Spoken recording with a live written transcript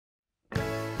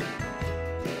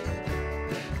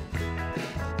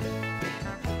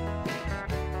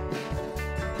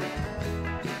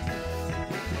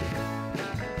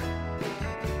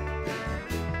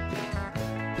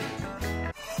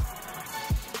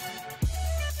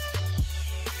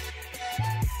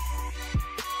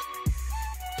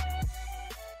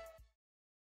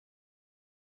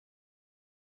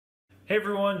Hey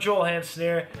everyone, Joel Hansen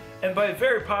here, and by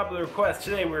very popular request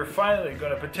today we're finally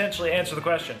going to potentially answer the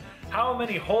question, how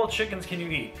many whole chickens can you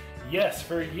eat? Yes,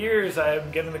 for years I have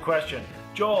been getting the question,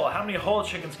 Joel, how many whole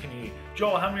chickens can you eat?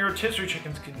 Joel, how many rotisserie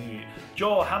chickens can you eat?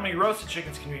 Joel, how many roasted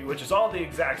chickens can you eat? Which is all the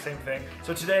exact same thing.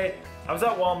 So today I was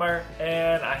at Walmart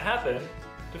and I happened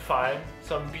to find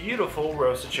some beautiful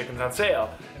roasted chickens on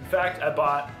sale. In fact, I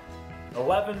bought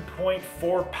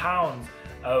 11.4 pounds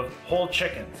of whole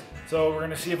chickens. So we're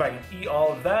gonna see if I can eat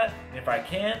all of that, and if I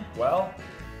can, well,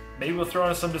 maybe we'll throw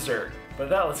in some dessert. But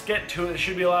that, let's get to it. It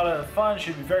should be a lot of fun,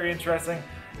 should be very interesting,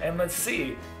 and let's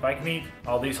see if I can eat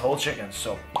all these whole chickens.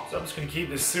 So I'm just gonna keep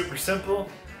this super simple.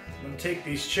 I'm gonna take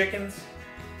these chickens,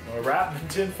 I'm gonna wrap them in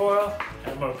tin foil,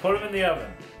 and I'm gonna put them in the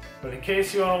oven. But in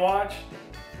case you wanna watch,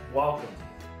 welcome.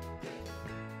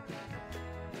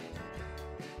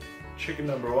 Chicken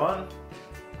number one.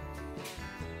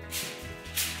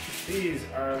 These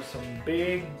are some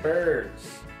big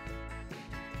birds.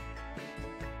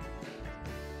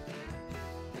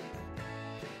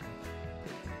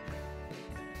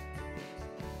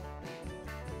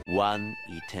 One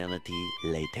eternity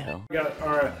later. We got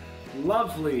our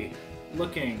lovely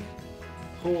looking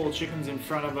whole chickens in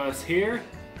front of us here.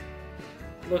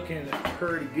 Looking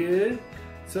pretty good.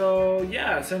 So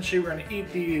yeah, essentially we're gonna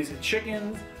eat these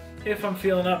chickens if I'm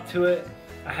feeling up to it.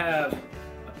 I have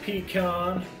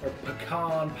pecan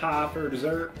pie for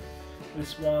dessert.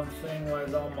 This one thing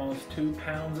weighs almost 2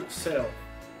 pounds itself.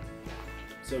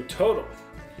 So total,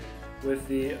 with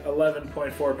the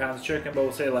 11.4 pounds chicken, but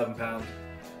we'll say 11 pounds.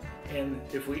 And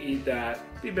if we eat that,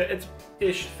 it's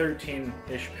ish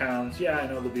 13-ish pounds. Yeah, I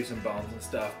know there'll be some bones and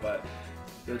stuff, but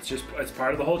it's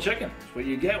part of the whole chicken. It's what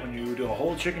you get when you do a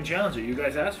whole chicken challenge that you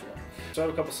guys asked for. So I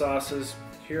have a couple sauces.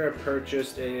 Here I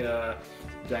purchased a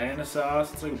Diana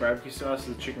sauce. It's like a barbecue sauce,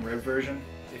 the chicken rib version.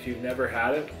 If you've never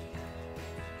had it,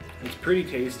 it's pretty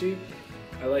tasty.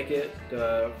 I like it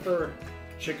for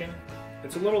chicken.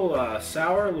 It's a little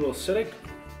sour, a little acidic,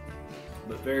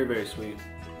 but very, very sweet.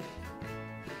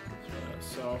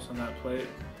 Sauce on that plate.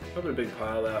 Probably a big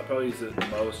pile of that. Probably use it the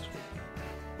most.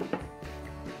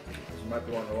 This might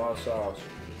be wanting a lot of sauce.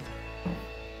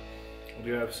 We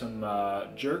do have some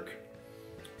jerk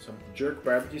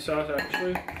barbecue sauce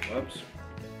actually. Whoops.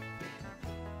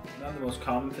 Not the most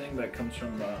common thing that comes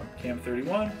from Camp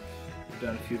 31. I've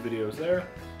done a few videos there.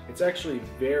 It's actually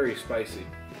very spicy.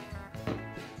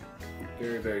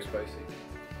 Very, very spicy.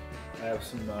 I have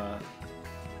some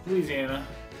Louisiana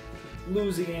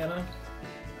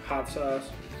hot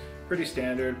sauce. Pretty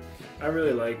standard. I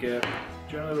really like it.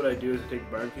 Generally what I do is I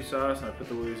take barbecue sauce and I put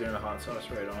the Louisiana hot sauce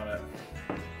right on it.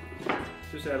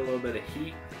 Just add a little bit of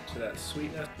heat to that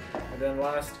sweetness. And then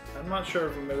last, I'm not sure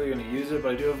if I'm really going to use it,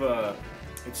 but I do have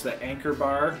it's the Anchor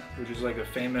bar, which is like a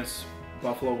famous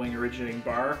buffalo wing originating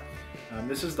bar.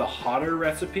 This is the hotter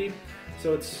recipe.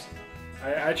 So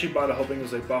I actually bought it hoping it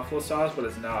was like buffalo sauce, but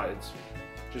it's not. It's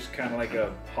just kind of like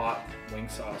a hot wing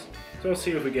sauce. So we'll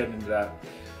see if we get into that.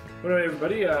 But anyway,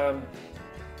 everybody,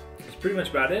 that's pretty much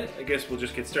about it. I guess we'll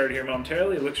just get started here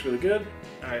momentarily. It looks really good.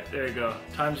 All right, there you go.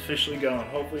 Time's officially going.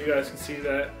 Hopefully you guys can see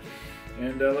that.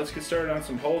 And let's get started on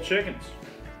some whole chickens.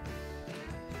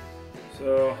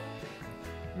 So,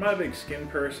 I'm not a big skin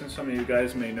person. Some of you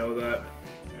guys may know that.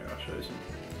 Here, I'll show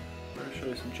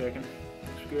you some chicken.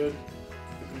 Looks good.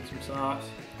 Put in some sauce.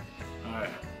 All right,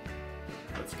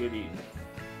 let's get eating.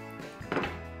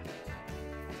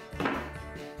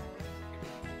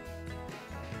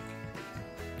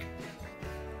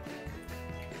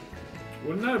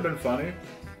 Wouldn't that have been funny?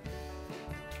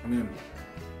 I mean,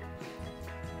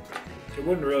 it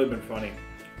wouldn't really have been funny.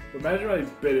 But imagine I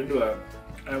bit into it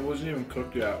and it wasn't even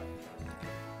cooked yet.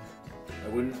 I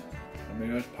mean,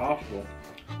 it's possible.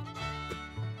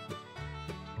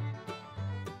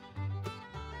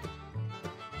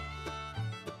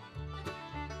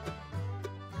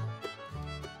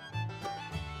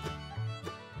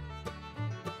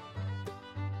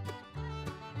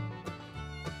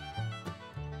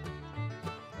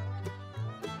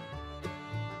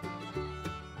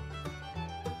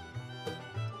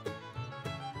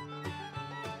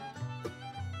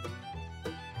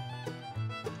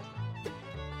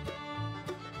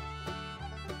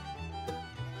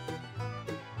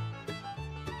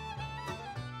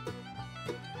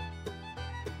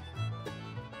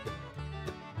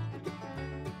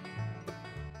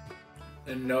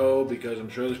 And no, because I'm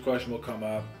sure this question will come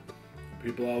up.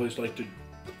 People always like to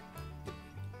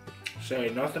say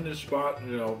nothing is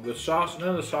the sauce. None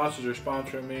of the sauces are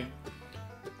sponsoring me.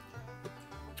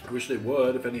 I wish they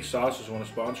would. If any sauces want to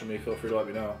sponsor me, feel free to let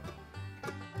me know.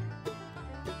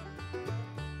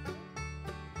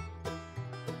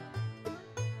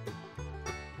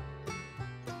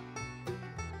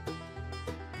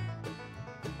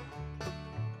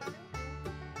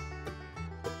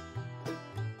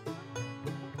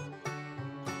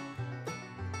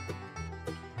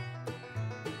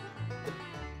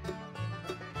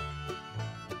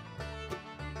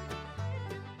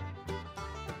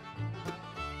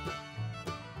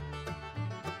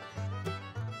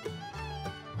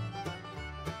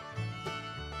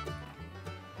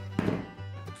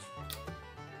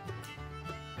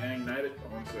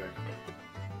 Okay.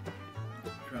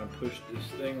 Trying to push this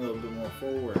thing a little bit more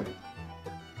forward.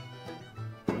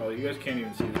 Well, you guys can't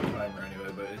even see the timer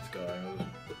anyway, but it's going.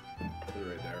 Put it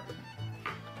right there.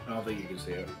 I don't think you can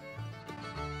see it.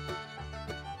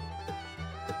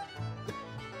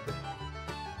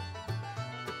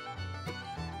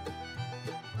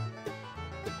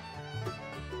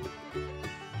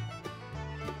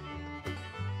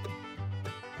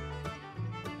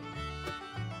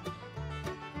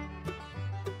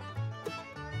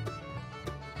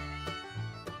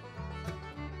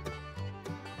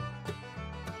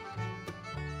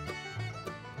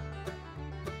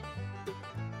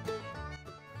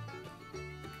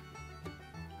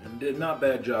 Did not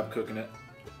bad job cooking it.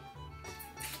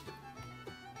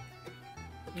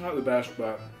 Not the best,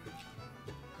 but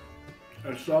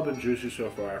it's all been juicy so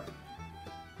far.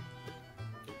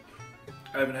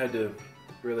 I haven't had to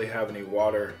really have any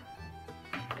water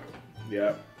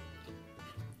yet.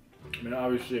 I mean,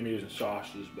 obviously I'm using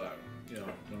sauces, but you know,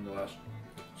 nonetheless.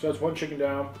 So that's one chicken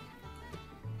down.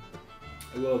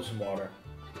 I will have some water.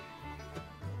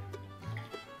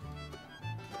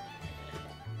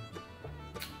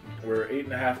 We're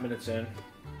 8.5 minutes in.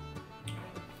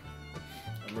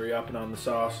 I'm re-upping on the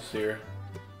sauces here.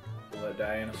 All that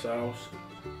Diana sauce.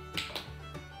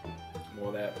 More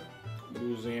of that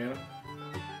Louisiana.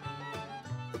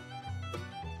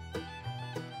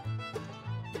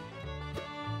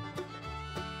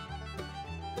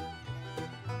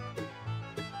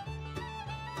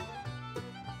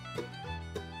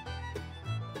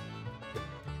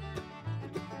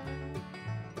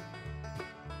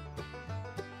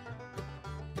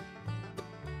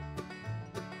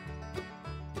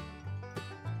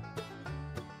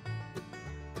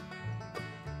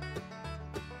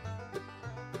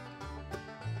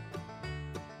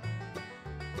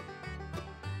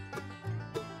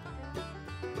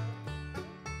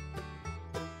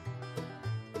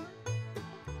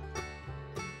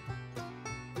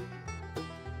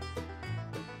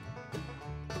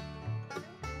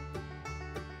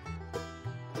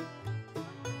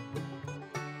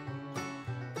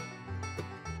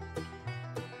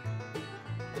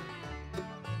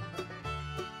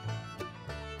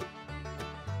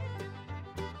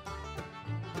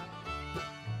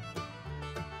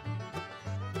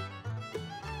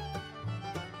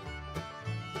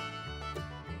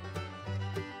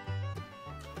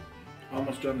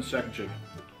 Almost done the second chicken.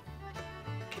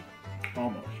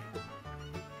 Almost.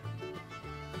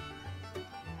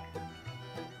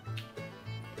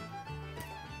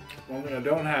 One thing I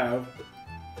don't have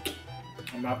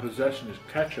in my possession is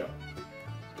ketchup.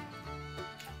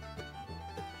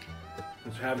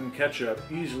 Because having ketchup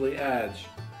easily adds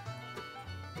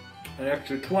an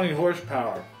extra 20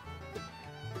 horsepower.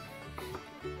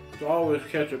 It's always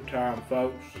ketchup time,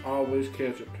 folks. Always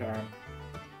ketchup time.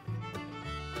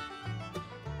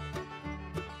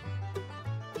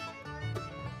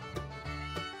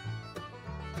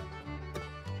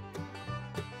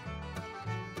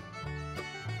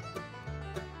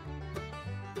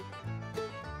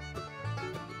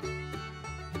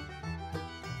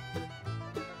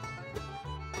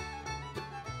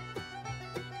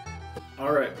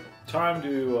 Alright, time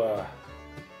to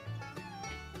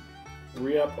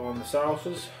re-up on the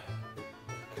sauces.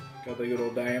 Got the good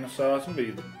old Diana sauce.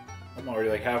 I'm already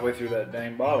like halfway through that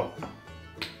dang bottle.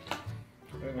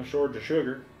 I think I'm short of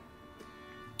sugar.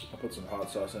 I'll put some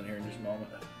hot sauce in here in just a moment.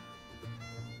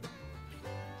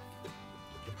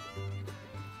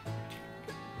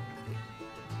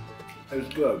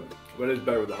 It's good, but it's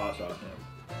better with the hot sauce in it.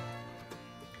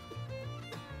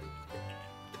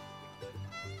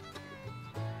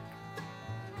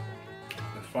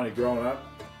 Funny, growing up,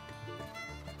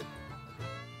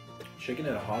 chicken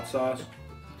in a hot sauce,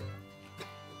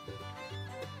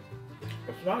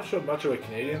 it's not so much of a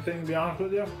Canadian thing, to be honest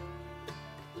with you.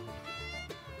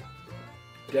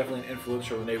 Definitely an influence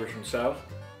from the neighbors from the South.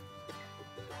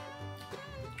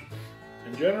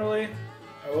 And generally,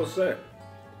 I will say,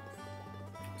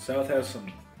 South has some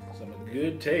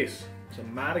good taste,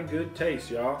 some mighty good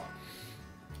taste, y'all.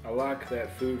 I like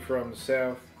that food from the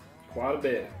South quite a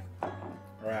bit.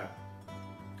 Alright,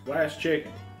 last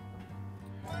chicken.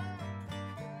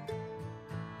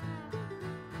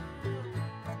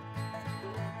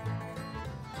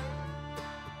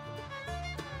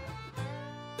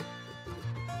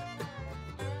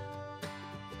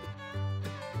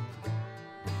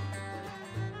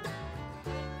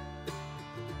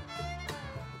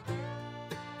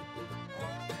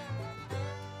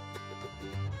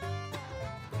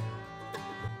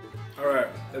 Alright,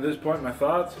 at this point, my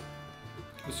thoughts.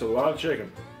 It's a lot of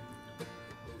chicken.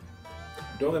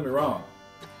 Don't get me wrong.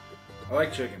 I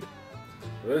like chicken.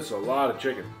 But this is a lot of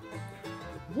chicken.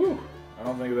 Woo! I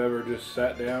don't think I've ever just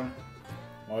sat down.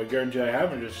 Well, I guarantee I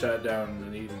haven't just sat down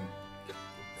and eaten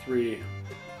 3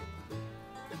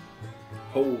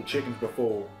 whole chickens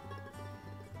before.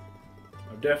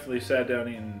 I've definitely sat down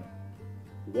eating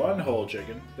 1 whole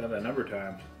chicken, done that a number of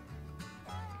times.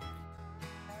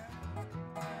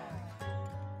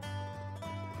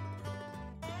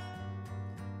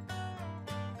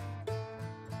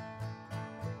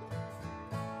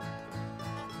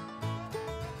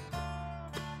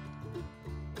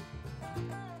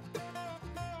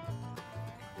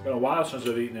 It's been a while since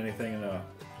I've eaten anything in a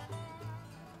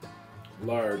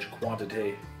large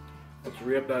quantity. Let's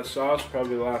re-up that sauce,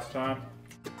 probably the last time.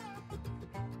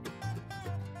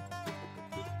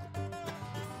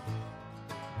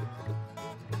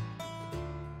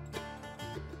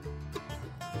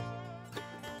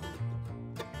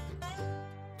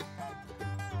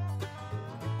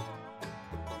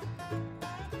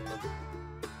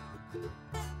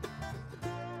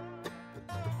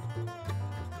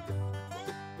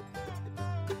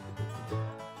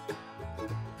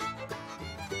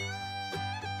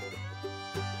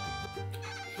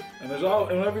 And there's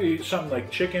whenever you eat something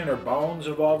like chicken or bones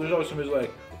involved, there's always somebody's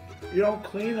like, you don't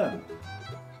clean them.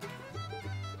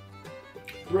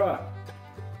 Bruh.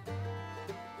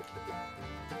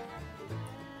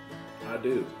 I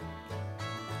do.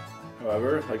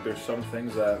 However, like there's some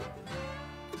things that,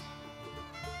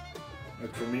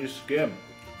 like for me, skin.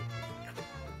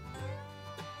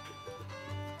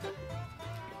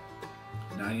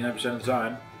 99% of the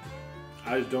time,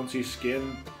 I just don't see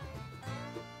skin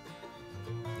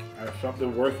as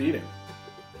something worth eating.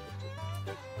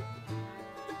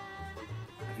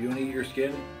 If you want to eat your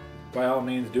skin, by all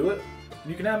means do it.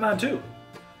 You can have mine too.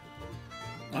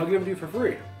 I'll give it to you for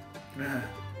free.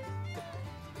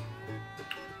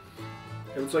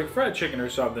 If it's like fried chicken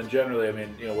or something, generally, I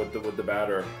mean, you know, with the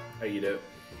batter, I eat it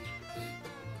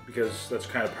because that's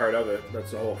kind of part of it.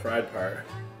 That's the whole fried part.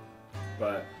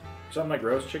 But something like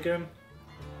roast chicken,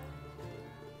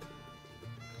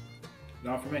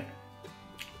 not for me.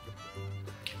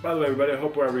 By the way, everybody, I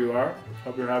hope wherever you are,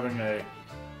 hope you're having a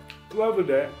lovely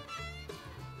day.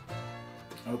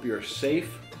 I hope you're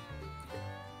safe.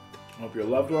 I hope your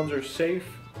loved ones are safe.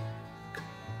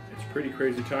 It's pretty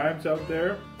crazy times out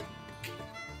there.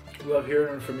 Love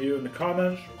hearing from you in the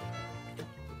comments.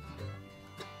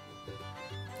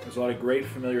 There's a lot of great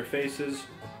familiar faces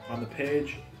on the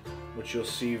page, which you'll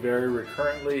see very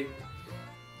recurrently.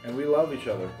 And we love each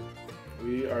other.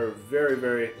 We are very,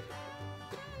 very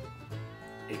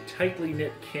a tightly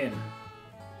knit kin,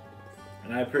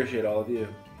 and I appreciate all of you.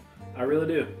 I really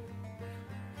do.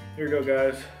 Here we go,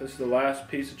 guys. This is the last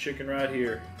piece of chicken right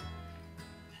here.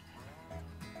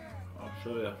 I'll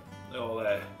show you all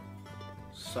that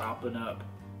sopping up,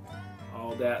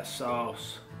 all that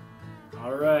sauce.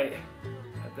 All right,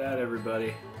 got that,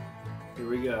 everybody. Here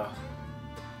we go.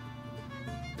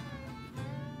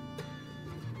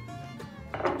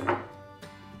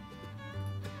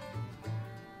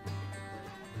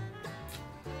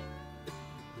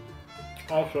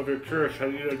 Also, if you're curious how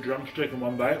to eat a drumstick in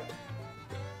one bite,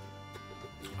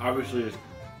 obviously just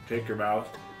take your mouth.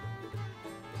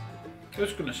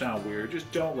 It's gonna sound weird, just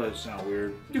don't let it sound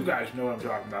weird. You guys know what I'm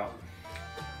talking about.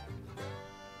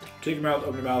 Take your mouth,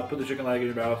 open your mouth, put the chicken leg in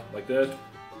your mouth, like this.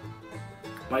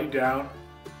 Bite down.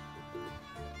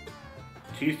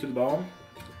 Teeth to the bone.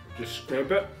 Just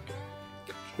scrape it.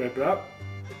 Scrape it up.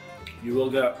 You will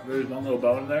get, there's one little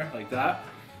bone in there, like that.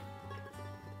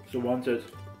 So once it's,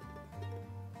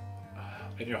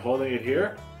 and you're holding it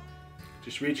here,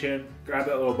 just reach in, grab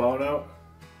that little bone out.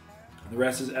 The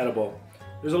rest is edible.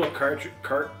 There's a little cartilage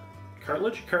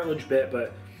bit,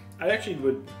 but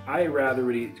I rather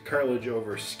would eat cartilage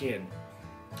over skin.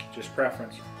 Just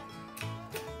preference.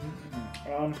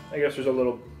 I guess there's a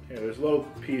little, there's a little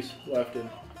piece left in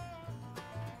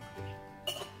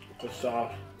the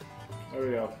sauce. There we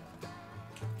go.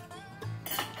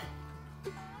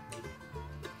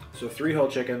 So 3 whole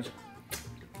chickens.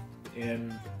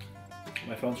 In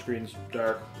my phone screen's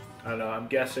dark. I don't know, I'm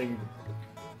guessing,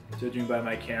 judging by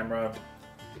my camera,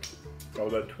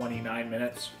 probably about 29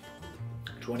 minutes,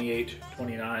 28,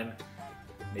 29,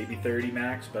 maybe 30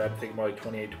 max, but I'm thinking more like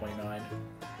 28, 29.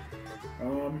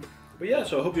 But yeah,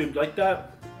 so I hope you like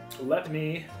that. Let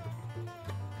me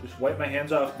just wipe my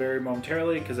hands off very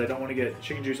momentarily because I don't want to get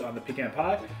chicken juice on the pecan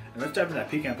pie. And let's dive into that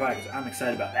pecan pie because I'm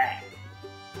excited about that.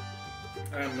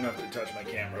 I'm gonna have to touch my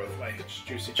camera with my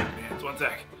juicy chicken hands. One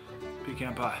sec.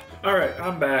 Pecan pie. All right,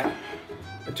 I'm back.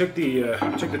 I took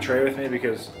the tray with me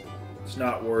because it's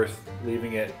not worth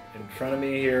leaving it in front of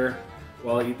me here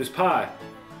while I eat this pie.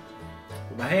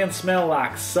 My hands smell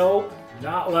like soap,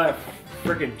 not like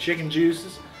freaking chicken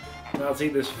juices. Now let's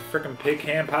eat this freaking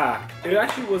pecan pie. It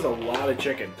actually was a lot of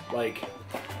chicken. Like,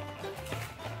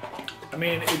 I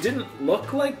mean, it didn't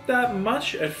look like that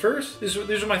much at first. These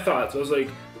are my thoughts. I was like,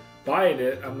 buying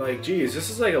it, I'm like, geez, this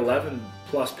is like 11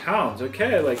 plus pounds.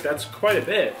 Okay, like that's quite a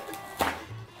bit.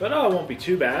 But oh, it won't be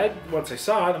too bad. Once I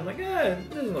saw it, I'm like, it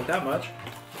doesn't look that much.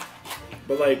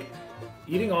 But like,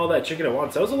 eating all that chicken at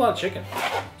once, that was a lot of chicken.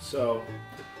 So,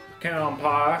 pecan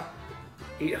pie,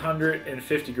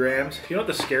 850 grams. You know what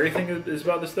the scary thing is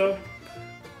about this though?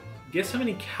 Guess how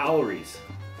many calories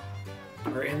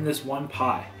are in this one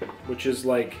pie, which is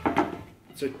like,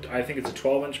 I think it's a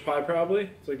 12-inch pie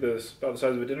probably. It's like this, about the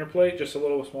size of a dinner plate, just a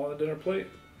little smaller than a dinner plate.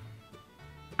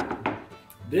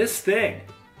 This thing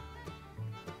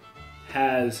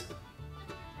has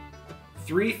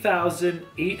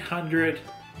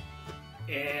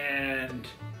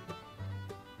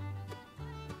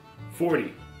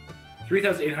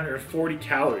 3,840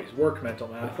 calories. Work mental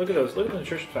math. Look at those. Look at the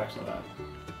nutrition facts on that.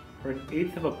 For an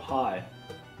eighth of a pie.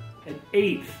 An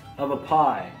eighth of a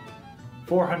pie.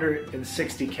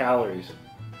 460 calories.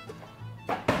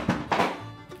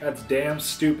 That's damn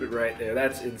stupid right there.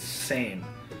 That's insane.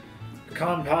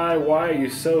 Pecan pie, why are you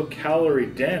so calorie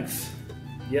dense,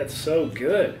 yet so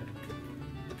good?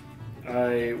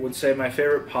 I would say my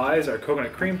favorite pies are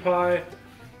coconut cream pie.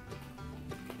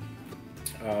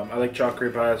 I like chocolate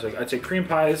cream pies. I'd say cream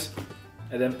pies,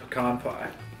 and then pecan pie.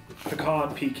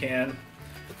 Pecan.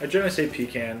 I generally say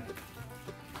pecan.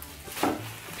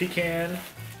 Pecan.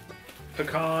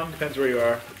 Pecan, depends where you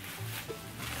are.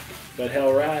 But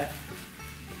hell right.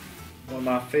 One of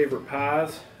my favorite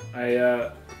pies.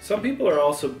 Some people are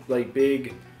also like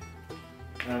big,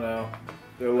 I don't know,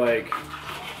 they're like,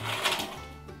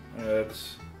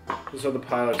 this is how the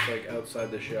pie looks like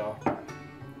outside the shell.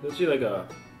 You'll see like a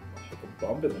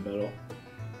bump in the middle.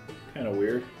 Kind of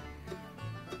weird.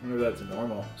 I wonder if that's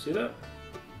normal. See that?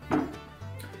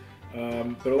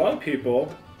 But a lot of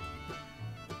people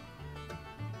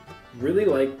really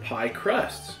like pie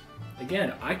crusts.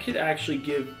 Again, I could actually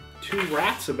give 2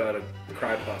 rats about a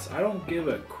pie crust. I don't give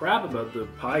a crap about the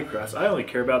pie crust. I only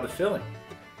care about the filling.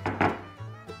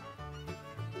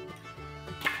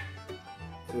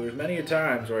 So there's many a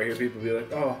times where I hear people be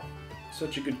like, oh,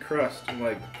 such a good crust. I'm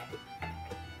like,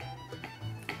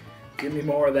 give me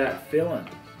more of that filling,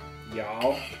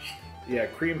 y'all. Yeah,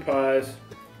 cream pies,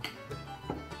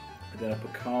 and then a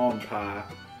pecan pie,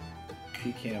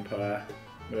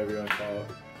 whatever you want to call it.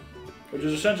 Which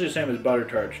is essentially the same as butter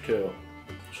tarts too.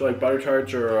 So like butter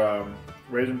tarts or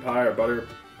raisin pie or butter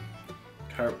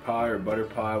tart pie or butter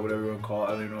pie, whatever you want to call it.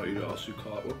 I don't even know what else you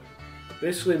call it.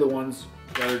 Basically the ones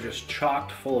that are just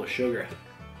chocked full of sugar.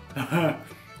 I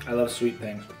love sweet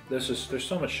things. There's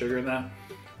so much sugar in that.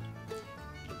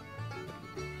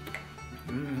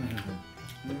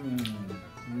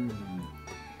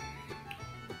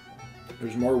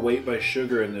 There's more weight by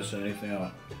sugar in this than anything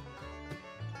else.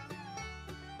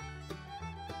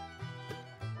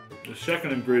 The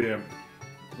second ingredient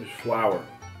is flour.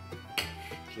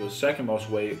 So the second most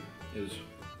weight is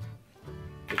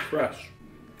the crust.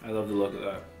 I love the look of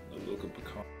that. I love the look of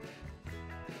pecan.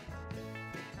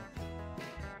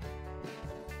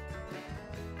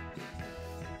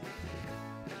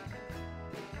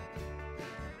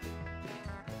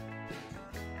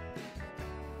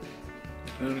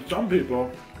 And some people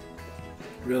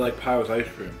really like pie with ice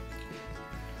cream.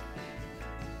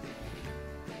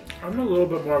 I'm a little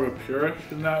bit more of a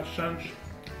purist in that sense.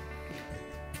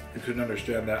 You couldn't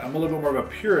understand that. I'm a little bit more of a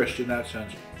purist in that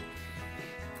sense.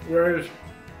 Whereas,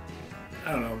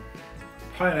 I don't know,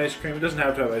 pie and ice cream, it doesn't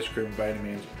have to have ice cream by any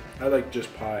means. I like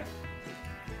just pie.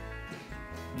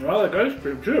 I like ice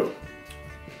cream too.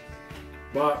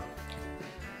 But,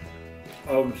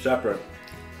 all of them separate.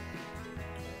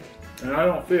 And I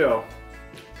don't feel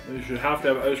that you should have to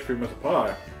have ice cream with a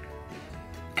pie.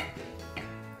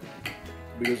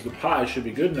 Because the pie should be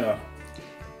good enough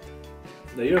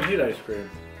that you don't need ice cream.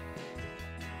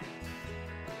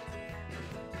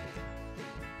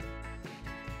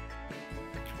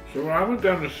 So when I went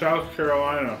down to South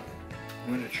Carolina, I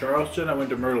went to Charleston, I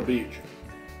went to Myrtle Beach.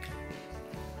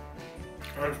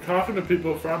 I was talking to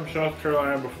people from South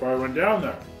Carolina before I went down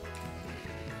there.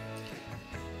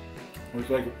 I was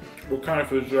like, what kind of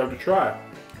foods do I have to try?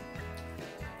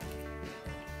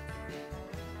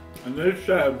 And they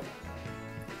said,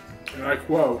 and I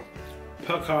quote,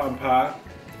 pecan pie,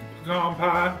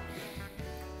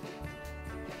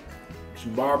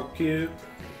 some barbecue,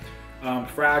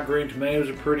 fried green tomatoes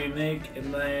are pretty unique,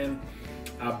 and then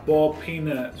boiled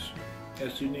peanuts,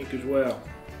 that's unique as well.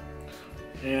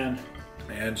 And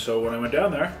And so when I went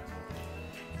down there,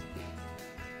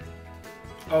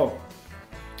 oh,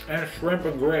 and shrimp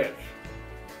and grits.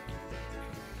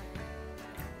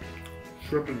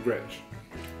 Shrimp and grits,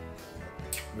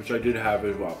 which I did have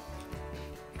as well.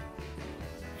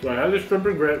 So I had the shrimp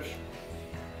and grits,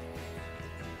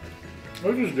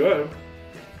 which was good.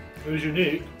 It was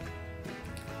unique.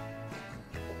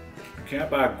 You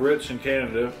can't buy grits in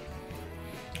Canada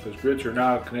because grits are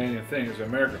not a Canadian thing, it's an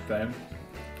American thing.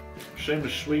 Same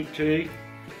as sweet tea.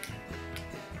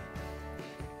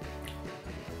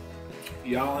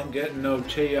 Y'all ain't getting no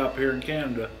tea up here in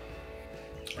Canada.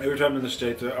 Every time in the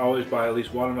States, I always buy at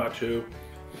least one, if not two.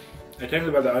 I tend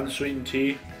to buy the unsweetened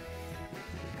tea,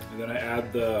 and then I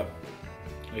add the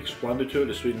Splenda to it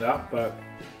to sweeten it up, but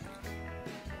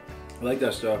I like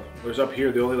that stuff. Whereas up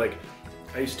here, the only like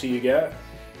iced tea you get,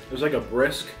 there's like a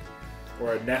Brisk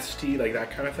or a Nest tea, like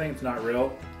that kind of thing. It's not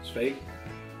real, it's fake.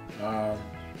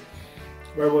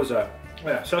 Where was that? Oh,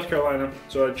 yeah, South Carolina.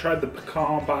 So I tried the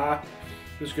pecan pie.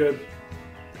 It was good.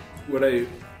 I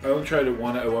only tried it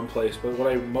at one place, but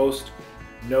what I most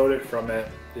noted from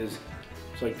it is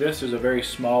it's like this. There's a very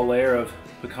small layer of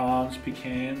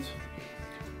pecans.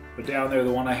 But down there,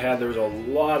 the one I had, there was a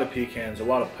lot of pecans, a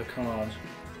lot of pecans.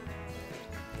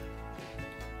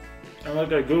 And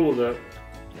like I Googled it,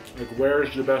 like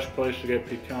where's the best place to get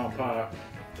pecan pie?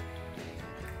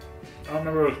 I don't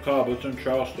remember what it's called, but it's in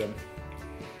Charleston.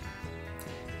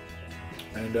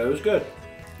 And it was good.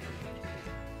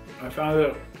 I found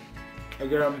it,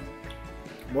 again,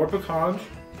 more pecans,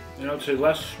 you know, I'd say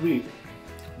less sweet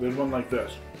than one like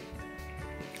this.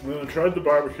 And then I tried the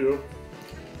barbecue.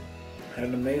 Had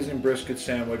an amazing brisket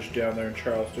sandwich down there in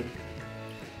Charleston.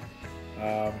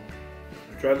 I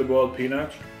tried the boiled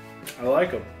peanuts. I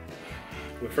like them.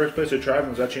 The first place I tried them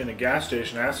was actually in a gas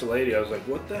station. I asked the lady, I was like,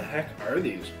 what the heck are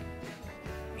these?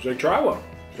 She's like, try one.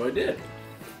 So I did.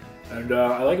 And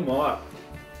I like them a lot.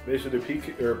 Basically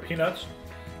they're peanuts,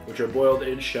 which are boiled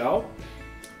in shell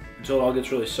until it all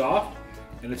gets really soft.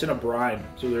 And it's in a brine.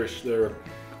 So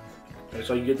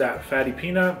so you get that fatty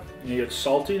peanut and you get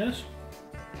saltiness.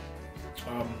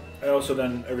 I also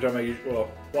then, every time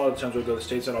a lot of the times when I go to the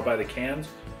States, then I'll buy the cans.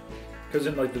 Because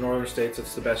in like the northern states,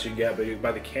 it's the best you can get, but you can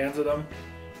buy the cans of them.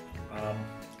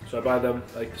 So I buy them,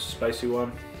 like the spicy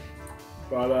one.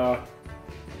 But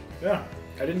yeah,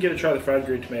 I didn't get to try the fried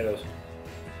green tomatoes.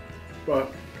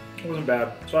 But it wasn't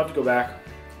bad, so I have to go back.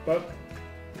 But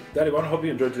that everyone, I hope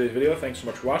you enjoyed today's video. Thanks so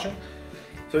much for watching.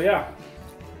 So yeah,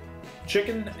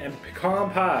 chicken and pecan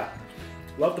pie.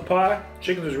 Love the pie.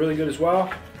 Chicken was really good as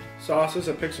well. Sauces,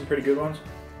 I picked some pretty good ones.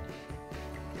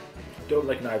 Don't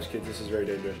like knives, kids. This is very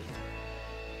dangerous.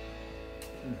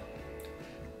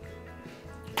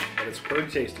 But it's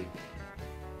pretty tasty.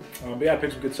 But yeah, I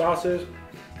picked some good sauces.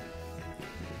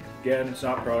 Again, it's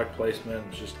not product placement,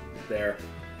 it's just there.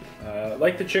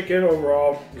 Like the chicken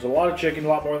overall. There's a lot of chicken, a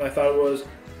lot more than I thought it was.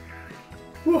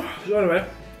 Whew. So anyway,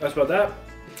 that's about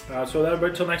that. So that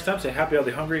everybody, until next time, stay happy,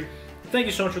 healthy, hungry. Thank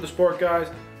you so much for the support,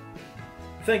 guys.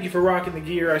 Thank you for rocking the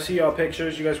gear. I see y'all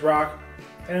pictures, you guys rock.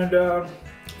 And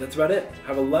that's about it.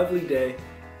 Have a lovely day.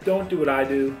 Don't do what I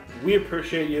do. We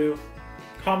appreciate you.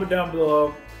 Comment down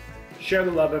below. Share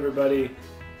the love, everybody.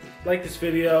 Like this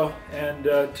video. And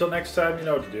till next time, you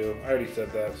know what to do. I already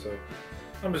said that, so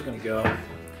I'm just gonna go.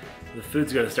 The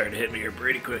food's gonna start to hit me here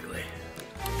pretty quickly.